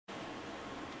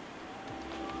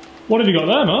What have you got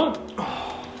there, Mark?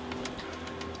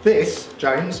 This,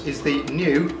 James, is the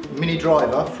new Mini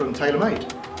Driver from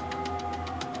Taylormade.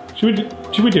 Should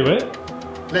we do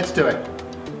it? Let's do it.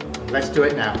 Let's do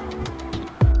it now.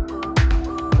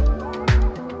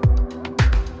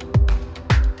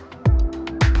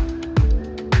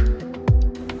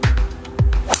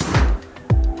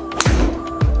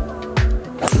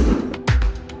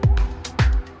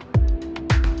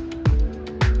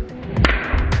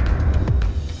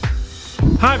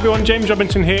 Hi everyone, James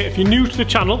Robinson here. If you're new to the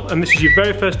channel and this is your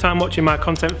very first time watching my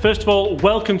content, first of all,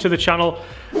 welcome to the channel.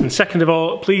 And second of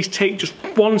all, please take just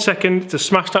 1 second to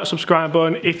smash that subscribe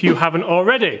button if you haven't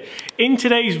already. In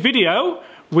today's video,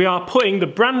 we are putting the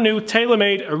brand new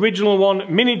Taylormade Original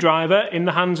One Mini Driver in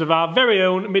the hands of our very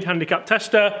own Mid Handicap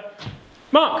tester,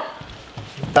 Mark.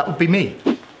 That would be me.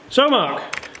 So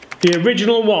Mark, the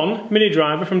Original One Mini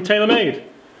Driver from Taylormade.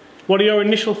 What are your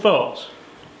initial thoughts?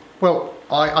 Well,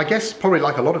 I guess probably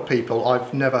like a lot of people,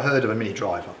 I've never heard of a Mini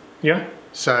Driver. Yeah.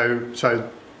 So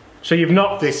you've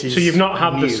not had this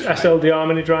SLDR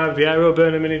Mini Driver, the Aero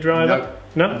Burner Mini Driver?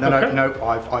 No. No.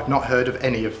 I've not heard of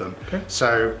any of them. Okay.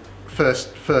 So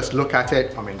first look at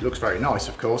it. I mean, it looks very nice,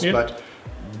 of course, yeah. But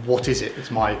what is it?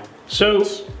 It's my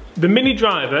thoughts. The Mini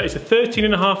Driver is a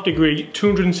 13.5 degree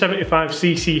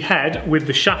 275cc head with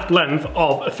the shaft length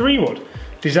of a 3-wood,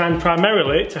 designed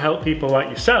primarily to help people like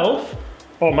yourself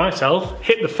or myself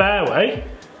hit the fairway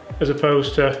as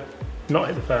opposed to not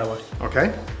hit the fairway.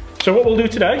 Okay. So what we'll do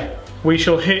today, we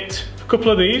shall hit a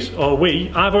couple of these,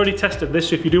 I've already tested this,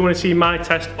 so if you do want to see my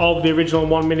test of the Original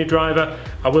One Mini Driver,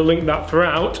 I will link that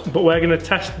throughout, but we're going to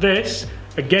test this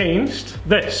against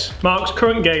this, Mark's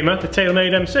current gamer, the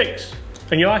Taylormade M6.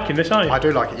 And you're liking this, aren't you? I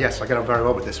do like it, yes, I get on very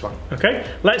well with this one.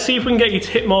 Okay, let's see if we can get you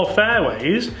to hit more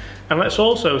fairways, and let's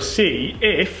also see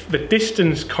if the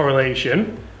distance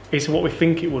correlation is what we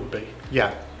think it would be.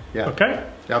 Yeah. Okay?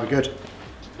 That'll be good.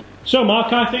 So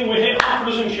Mark, I think we hit half a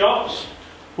dozen shots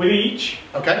with each.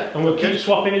 Okay. And we'll keep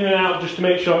swapping in and out just to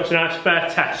make sure it's a nice fair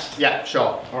test. Yeah,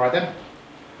 sure. All right then.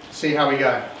 See how we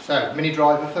go. So, Mini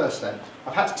Driver first then.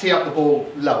 I've had to tee up the ball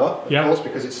lower, of course,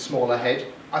 because it's a smaller head.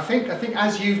 I think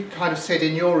as you kind of said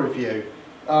in your review,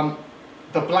 the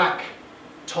black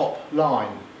top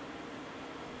line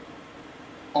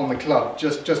on the club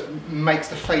just makes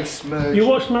the face merge. You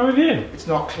watched my review? It's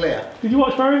not clear. Did you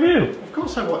watch my review? Of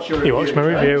course I watched your review. You watched my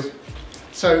review.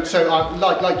 So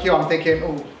like you, I'm thinking,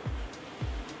 oh.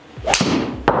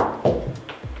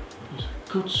 It's a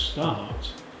good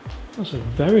start. That's a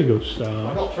very good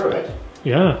start. I got through it.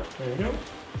 Yeah. There you go.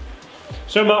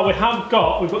 So Mark, we've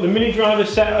got the Mini Driver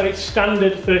set at its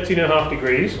standard 13.5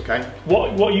 degrees. Okay.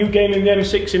 What are you gaming the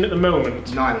M6 in at the moment?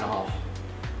 9.5.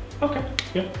 Okay.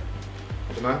 Yeah.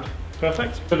 At the moment.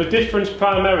 Perfect. So the difference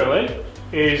primarily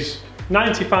is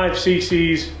 95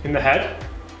 cc's in the head,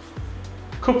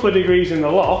 a couple of degrees in the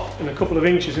loft, and a couple of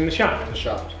inches in the shaft. The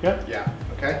shaft. Yeah? Yeah.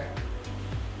 Okay.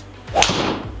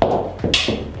 Oh.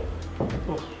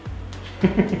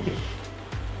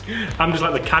 I'm just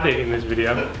like the caddy in this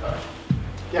video.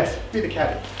 Yes, be the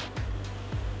caddy.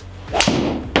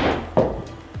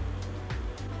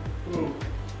 Ooh,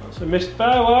 that's a missed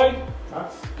fairway.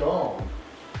 That's gone.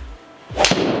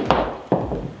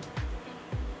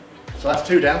 So that's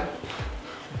 2 down.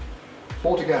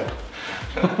 4 to go.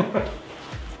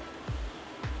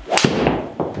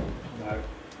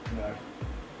 No.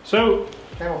 So,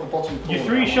 came off the bottom corner. your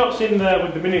 3 shots in there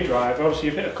with the Mini Driver, obviously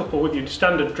you've hit a couple with your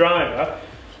standard driver.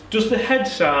 Does the head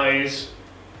size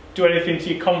do anything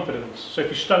to your confidence? So if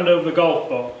you stand over the golf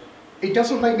ball? It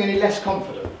doesn't make me any less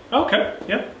confident. Okay,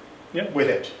 yeah. With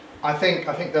it. I think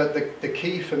that the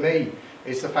key for me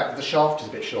is the fact that the shaft is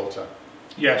a bit shorter.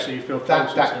 Yeah, so you feel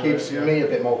that gives me a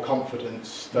bit more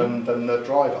confidence than the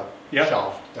driver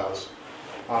shaft does.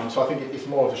 So I think it's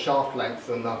more of the shaft length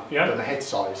than the head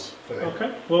size for me.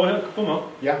 Okay, well we'll hit a couple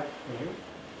more. Yeah.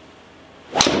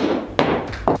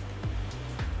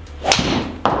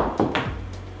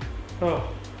 Oh.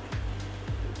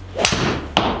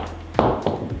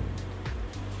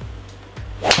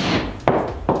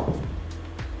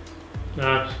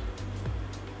 Nice.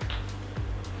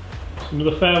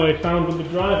 Another fairway found with the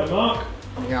driver, Mark.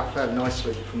 Coming out fairly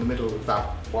nicely from the middle of that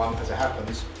one, as it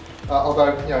happens.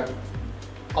 Although, you know,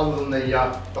 other than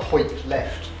the Hoyt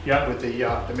left with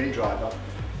the Mini Driver,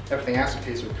 everything else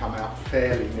appears to have come out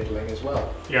fairly middling as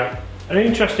well. Yeah. And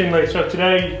interestingly, so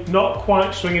today, not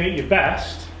quite swinging at your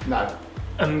best. No.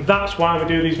 And that's why we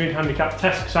do these Mid Handicap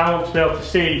tests, because I want to be able to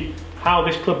see how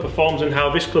this club performs and how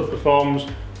this club performs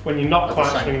when you're not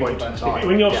quite swinging.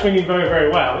 When you're swinging very, very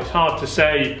well, it's hard to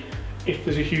say if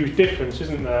there's a huge difference,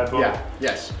 isn't there? But yeah,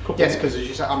 yes, because as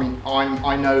you say, I mean,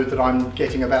 I know that I'm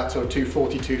getting about sort of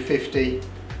 240, 250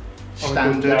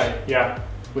 standard. Yeah.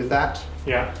 With that.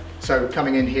 Yeah. So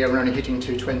coming in here and only hitting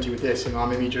 220 with this, and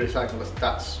I'm immediately saying, well,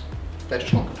 they're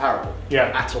just not comparable.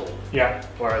 Yeah. At all. Yeah.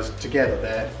 Whereas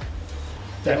together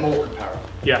they're more comparable.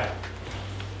 Yeah.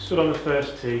 Stood on the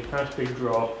first tee, nice big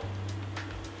draw.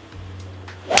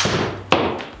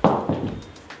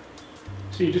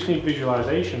 So you just need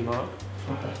visualisation, Mark.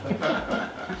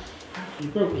 You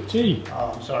broke the tee.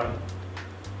 Oh, I'm sorry.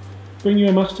 Bring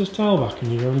your master's towel back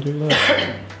and you go and do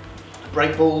that.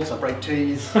 Break balls, I break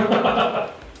tees.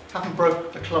 Haven't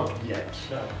broke the club yet.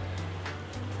 No.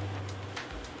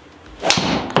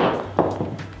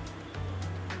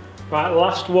 Right,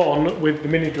 last one with the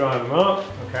mini driver, Mark.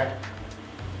 Okay.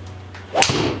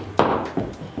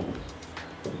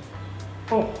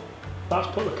 Oh, that's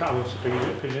put the cat on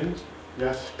the pigeons.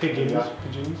 Yes. Pigeons. Yeah.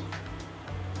 Pigeons.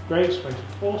 Great swing.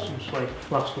 Awesome swing.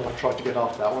 Last one. I tried to get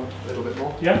after that one a little bit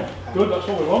more. Yeah, good, that's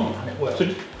what we want. And it worked. So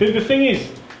the thing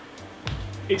is,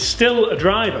 it's still a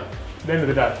driver at the end of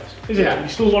the day, isn't it? You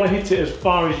still want to hit it as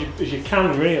far as you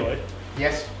can, really.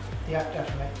 Yes. Yeah,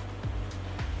 definitely.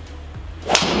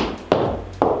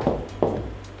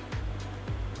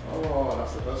 Oh,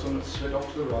 that's the first one that slid off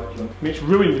to the right. I mean, it's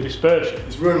ruined the dispersion.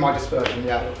 It's ruined my dispersion,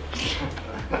 yeah.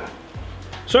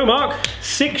 So Mark,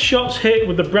 6 shots hit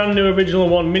with the brand new original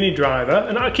one mini driver,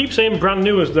 and I keep saying brand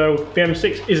new as though the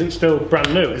M6 isn't still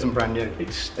brand new. It isn't brand new.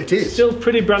 It is still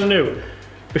pretty brand new.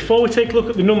 Before we take a look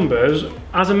at the numbers,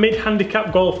 as a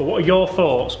mid-handicap golfer, what are your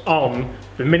thoughts on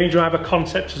the mini driver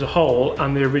concept as a whole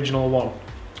and the original one?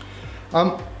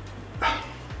 I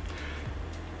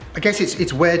guess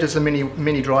it's where does the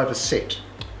mini driver sit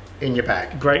in your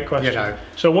bag? Great question. You know,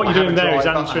 so what you're doing there is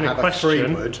answering a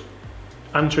question.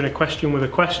 Answering a question with a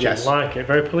question, yes. Like it,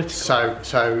 very political.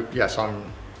 So yes,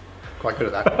 I'm quite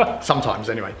good at that. Sometimes,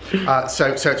 anyway.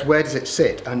 So it's where does it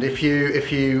sit, and if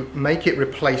you make it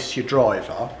replace your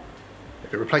driver,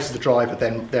 if it replaces the driver,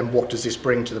 then what does this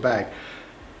bring to the bag?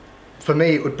 For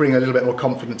me, it would bring a little bit more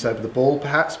confidence over the ball,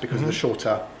 perhaps, because of the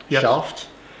shorter shaft.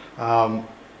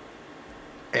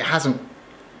 It hasn't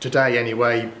today,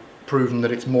 anyway, proven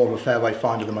that it's more of a fairway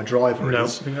finder than my driver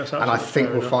is, I think that's and I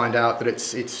think we'll find out that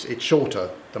it's shorter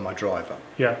than my driver.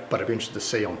 Yeah. But I'd be interested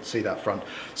to see that front.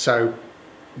 So,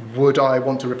 would I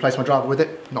want to replace my driver with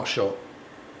it? Not sure.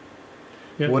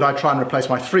 Yeah. Would I try and replace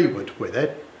my 3-wood with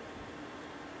it?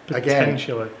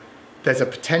 Potentially. Again, there's a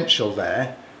potential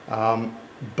there,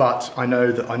 but I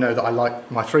know that I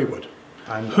like my 3-wood.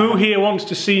 And who here wants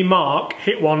to see Mark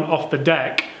hit one off the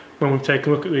deck when we take a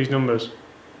look at these numbers?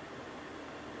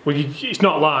 Well, it's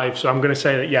not live, so I'm going to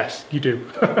say that yes, you do.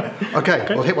 Okay,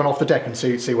 we'll hit one off the deck and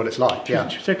see what it's like. Yeah.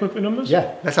 Should we take a look at the numbers?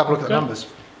 Yeah, let's have a look at the numbers.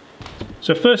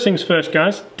 So first things first,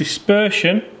 guys,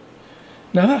 dispersion.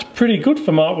 Now that's pretty good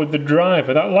for Mark with the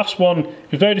driver. That last one,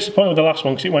 he was very disappointed with the last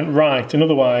one because it went right, and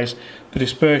otherwise the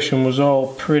dispersion was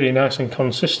all pretty nice and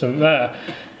consistent there.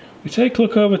 We take a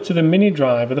look over to the mini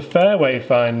driver, the fairway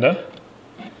finder.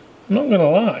 I'm not going to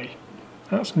lie,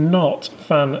 that's not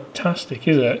fantastic,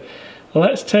 is it?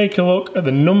 Let's take a look at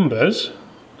the numbers,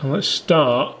 and let's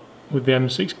start with the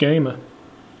M6 Gamer.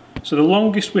 So the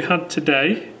longest we had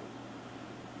today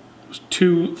was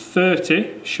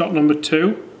 230, shot number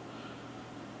 2.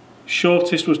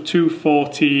 Shortest was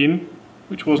 214,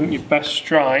 which wasn't your best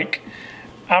strike.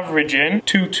 Averaging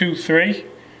 223,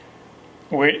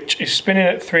 which is spinning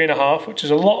at 3.5, which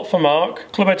is a lot for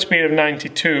Mark. Club head speed of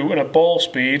 92 and a ball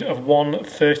speed of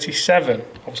 137.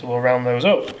 Obviously we'll round those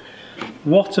up.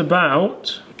 What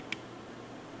about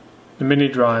the mini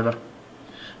driver?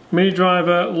 Mini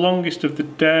driver, longest of the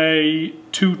day,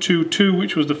 222,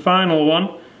 which was the final one.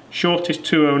 Shortest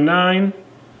 209.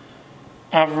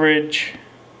 Average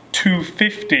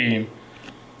 215.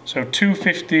 So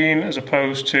 215 as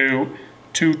opposed to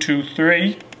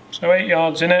 223. So 8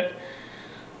 yards in it.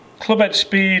 Club head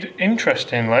speed,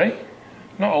 interestingly,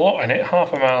 not a lot in it,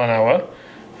 0.5 mile an hour.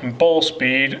 And ball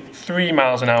speed, 3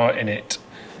 miles an hour in it.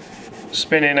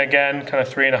 Spinning again, kind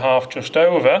of 3.5, just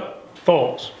over.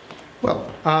 Thoughts? Well,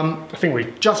 I think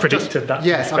we just predicted that.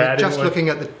 Yes, I mean, just looking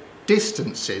at the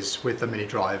distances with the mini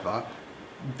driver,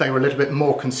 they were a little bit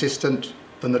more consistent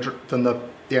than the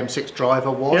M6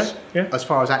 driver was, as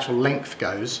far as actual length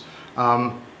goes.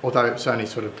 Although it's only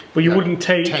sort of. Well, you wouldn't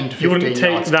take 10 to 15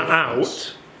 yards that difference.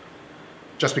 out.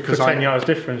 Just because for 10 yards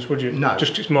difference, would you? No.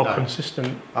 Just it's more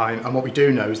consistent. And what we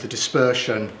do know is the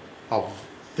dispersion of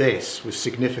this was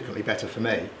significantly better for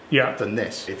me than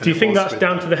this. Do you think that's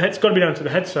down to the head? It's got to be down to the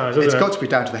head size, hasn't it? It's got to be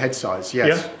down to the head size,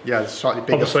 yes. Yeah, slightly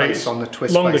bigger face on the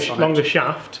twist face on longer it.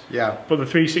 shaft. Yeah. But the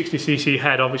 360cc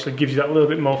head obviously gives you that little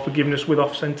bit more forgiveness with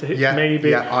off-centre hits, maybe.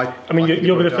 Yeah, I mean,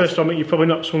 you'll be the first to admit you've probably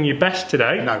not swung your best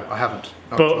today. No, I haven't.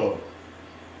 Not but at all.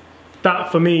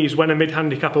 That for me is when a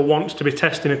mid-handicapper wants to be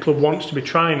testing a club, wants to be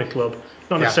trying a club.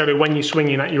 Not necessarily when you're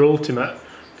swinging at your ultimate,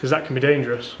 because that can be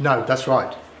dangerous. No, that's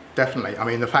right. Definitely. I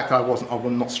mean, the fact that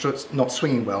I'm not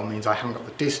swinging well means I haven't got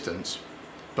the distance,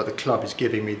 but the club is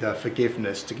giving me the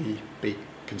forgiveness to be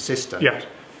consistent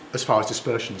as far as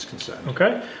dispersion is concerned.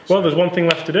 Okay. Well, there's one thing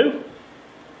left to do.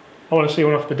 I want to see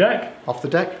one off the deck. Off the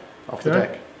deck? Off the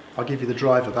deck. I'll give you the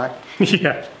driver back.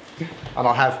 Yeah. And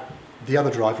I'll have the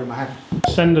other driver in my hand.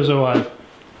 Send us away.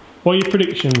 What are your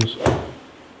predictions?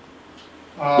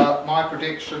 My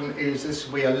prediction is this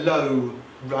will be a low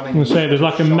running. I'm going to say there's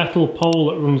like a metal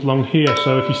pole that runs along here,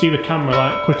 so if you see the camera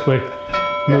light quickly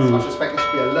move. Yes, I suspect this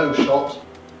will be a low shot.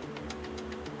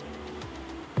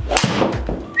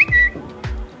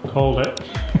 Called it.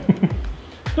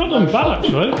 It's not done bad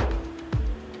actually.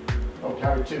 I'll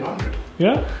carry 200.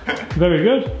 Yeah, very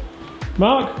good.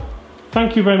 Mark,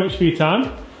 thank you very much for your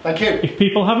time. Thank you. If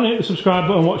people haven't hit the subscribe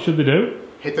button, what should they do?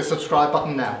 Hit the subscribe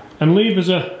button now. And leave us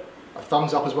a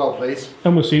thumbs up as well, please.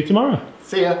 And we'll see you tomorrow.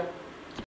 See ya.